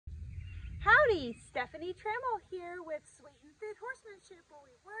Howdy, Stephanie Trammell here with Sweet and Fit Horsemanship, where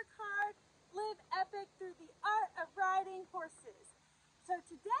we work hard, live epic through the art of riding horses. So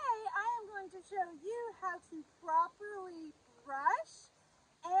today I am going to show you how to properly brush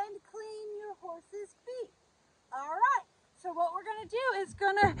and clean your horse's feet. Alright, so what we're going to do is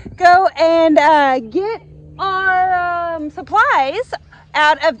going to go and get our supplies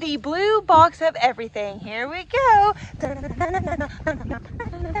out of the blue box of everything. Here we go.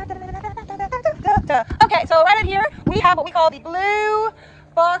 Okay, so right in here we have what we call the blue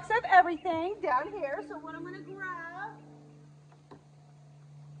box of everything down here. So what I'm going to grab,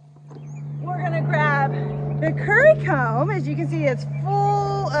 we're going to grab the curry comb. As you can see, it's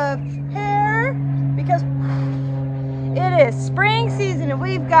full of hair because it is spring season and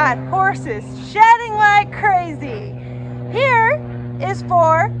we've got horses shedding like crazy. Here is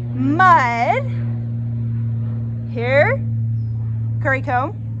for mud. Here, curry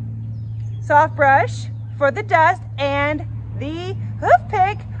comb. Soft brush for the dust and the hoof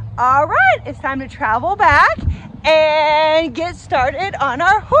pick. All right, it's time to travel back and get started on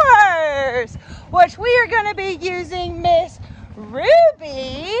our horse, which we are going to be using Miss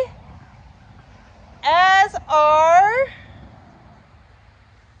Ruby as our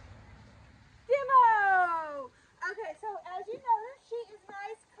demo. Okay, so as you notice, she is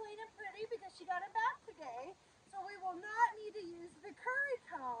nice, clean, and pretty because she got a bath today. So we will not need to use the curry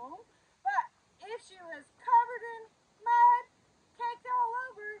comb. But if she was covered in mud, caked all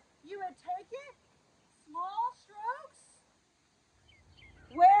over, you would take it, small strokes,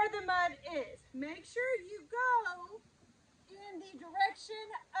 where the mud is. Make sure you go in the direction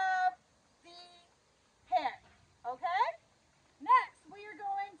of the hair, okay? Next, we are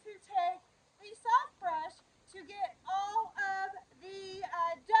going to take the soft brush to get all of the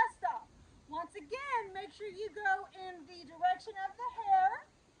dust off. Once again, make sure you go in the direction of the hair.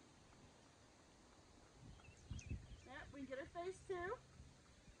 We can get her face too.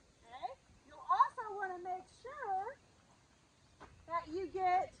 Okay. You'll also want to make sure that you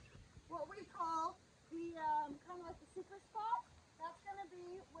get what we call the kind of like the secret spot. That's going to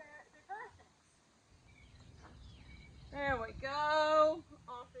be where the girth is. There we go.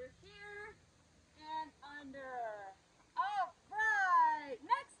 Off through here and under. All right.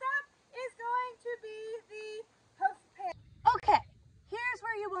 Next up is going to be the hoof pick. Okay. Here's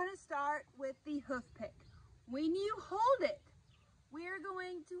where you want to start with the hoof pick. When you hold it, we are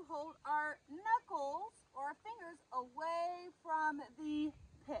going to hold our knuckles or fingers away from the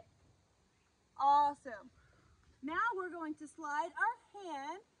pick. Awesome. Now we're going to slide our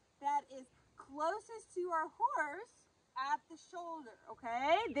hand that is closest to our horse at the shoulder,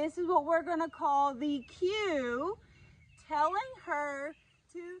 okay? This is what we're going to call the cue, telling her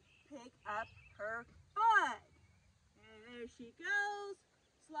to pick up her foot. And there she goes.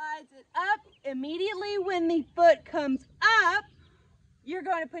 Slides it up. Immediately when the foot comes up, you're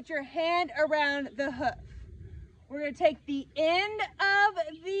going to put your hand around the hoof. We're going to take the end of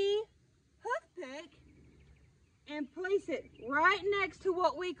the hoof pick and place it right next to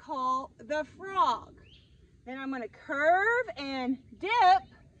what we call the frog. Then I'm going to curve and dip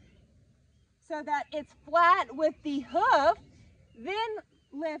so that it's flat with the hoof. Then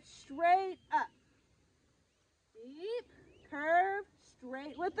lift straight up. Deep, curve,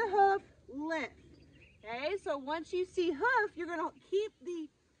 straight with the hoof, lift. Okay, so once you see hoof, you're going to keep the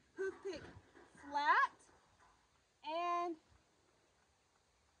hoof pick flat and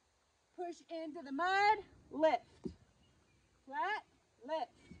push into the mud, lift. Flat,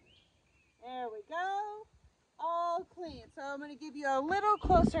 lift. There we go. All clean. So I'm going to give you a little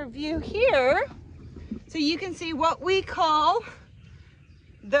closer view here so you can see what we call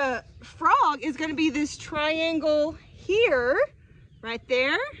the frog is going to be this triangle here, right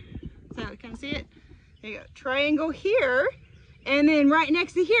there. So can you see it? There you go, triangle here, and then right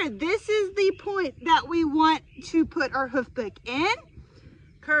next to here, this is the point that we want to put our hoof pick in.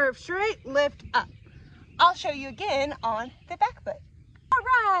 Curve straight, lift up. I'll show you again on the back foot. All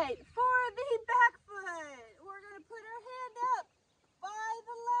right, for the back foot, we're going to put her hand up by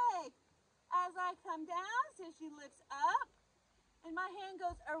the leg. As I come down, so she lifts up, and my hand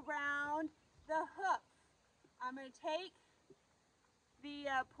goes around the hoof. I'm going to take the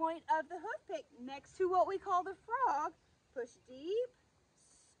point of the hoof pick next to what we call the frog, push deep,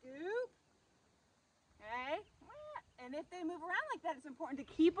 scoop, okay, and if they move around like that, it's important to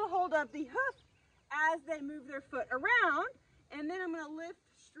keep a hold of the hoof as they move their foot around, and then I'm going to lift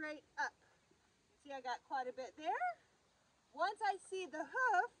straight up. See, I got quite a bit there. Once I see the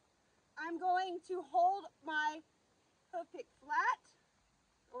hoof, I'm going to hold my hoof pick flat,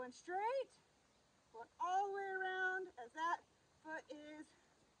 going straight, going all the way around as that foot is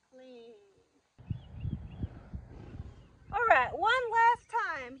clean. right, one last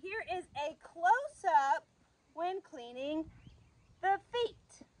time. Here is a close-up when cleaning the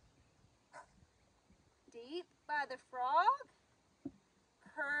feet. Deep by the frog,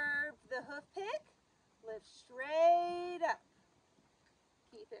 curve the hoof pick, lift straight up.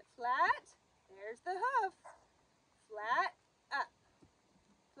 Keep it flat. There's the hoof. Flat up.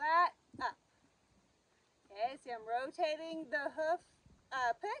 Flat up. Okay, see I'm rotating the hoof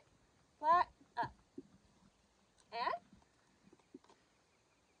pick. Flat up. And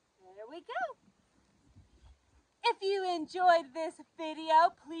there we go. If you enjoyed this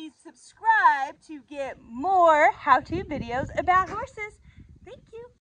video, please subscribe to get more how-to videos about horses. Thank you.